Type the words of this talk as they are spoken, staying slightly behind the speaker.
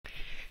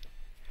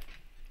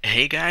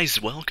Hey guys,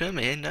 welcome,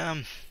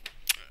 and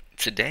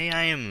today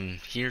I am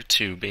here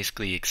to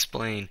basically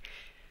explain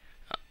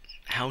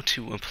how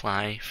to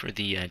apply for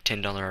the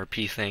 $10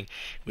 RP thing,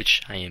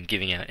 which I am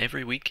giving out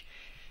every week.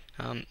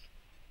 Um,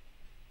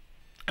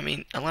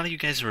 a lot of you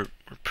guys are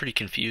pretty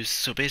confused,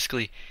 so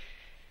basically,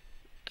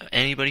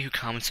 anybody who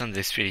comments on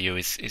this video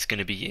is going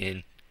to be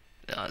in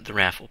the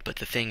raffle, but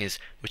the thing is,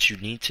 what you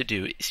need to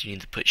do is you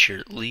need to put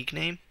your league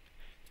name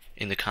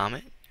in the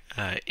comment,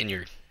 in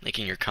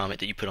your comment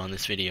that you put on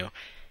this video,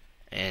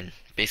 and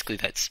basically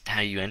that's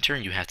how you enter,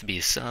 and you have to be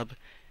a sub.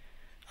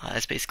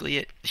 That's basically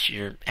it. If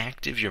you're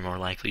active, you're more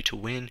likely to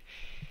win.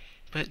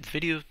 But this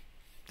video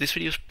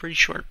is pretty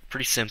short,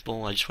 pretty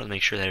simple. I just want to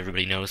make sure that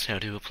everybody knows how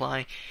to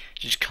apply.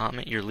 Just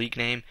comment your league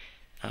name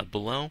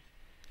below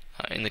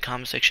in the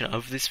comment section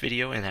of this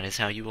video, and that is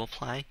how you will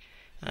apply.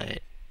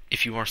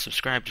 If you are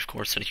subscribed, of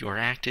course, and if you are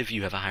active,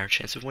 you have a higher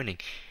chance of winning.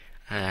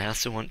 I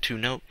also want to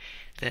note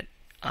that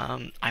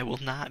I will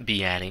not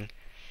be adding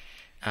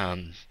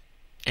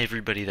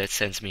everybody that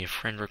sends me a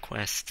friend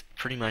request.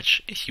 Pretty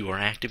much, if you are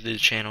active to the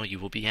channel, you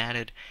will be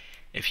added.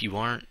 If you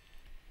aren't,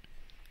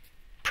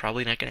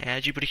 probably not going to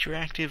add you, but if you're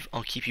active,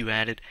 I'll keep you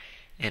added,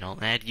 and I'll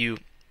add you.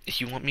 If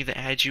you want me to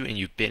add you and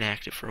you've been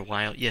active for a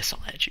while, yes,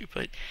 I'll add you,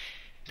 but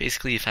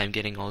basically, if I'm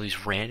getting all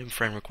these random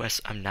friend requests,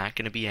 I'm not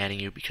going to be adding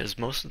you, because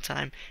most of the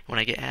time, when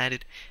I get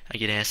added, I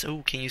get asked,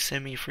 oh, can you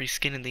send me a free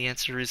skin, and the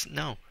answer is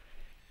no.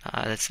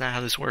 That's not how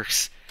this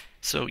works.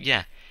 So,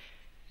 yeah.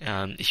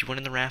 If you win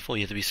in the raffle,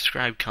 you have to be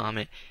subscribed,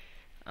 comment.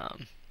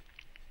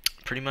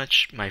 Pretty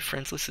much, my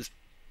friends list is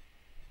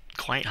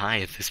quite high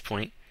at this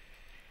point.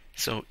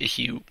 So if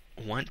you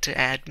want to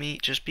add me,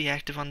 just be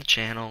active on the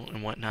channel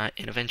and whatnot,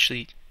 and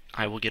eventually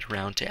I will get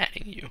around to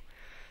adding you.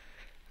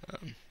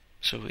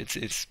 So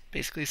it's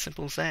basically as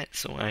simple as that.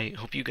 So I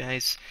hope you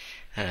guys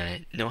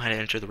know how to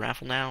enter the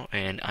raffle now,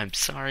 and I'm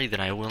sorry that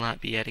I will not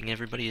be adding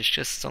everybody. It's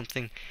just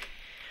something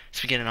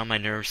that's been getting on my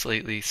nerves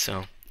lately.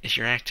 So if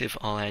you're active,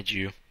 I'll add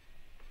you.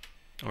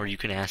 Or you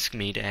can ask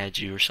me to add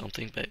you or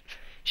something, but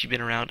if you've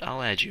been around,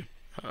 I'll add you.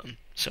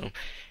 So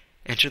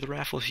enter the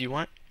raffle if you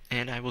want,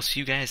 and I will see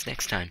you guys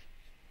next time.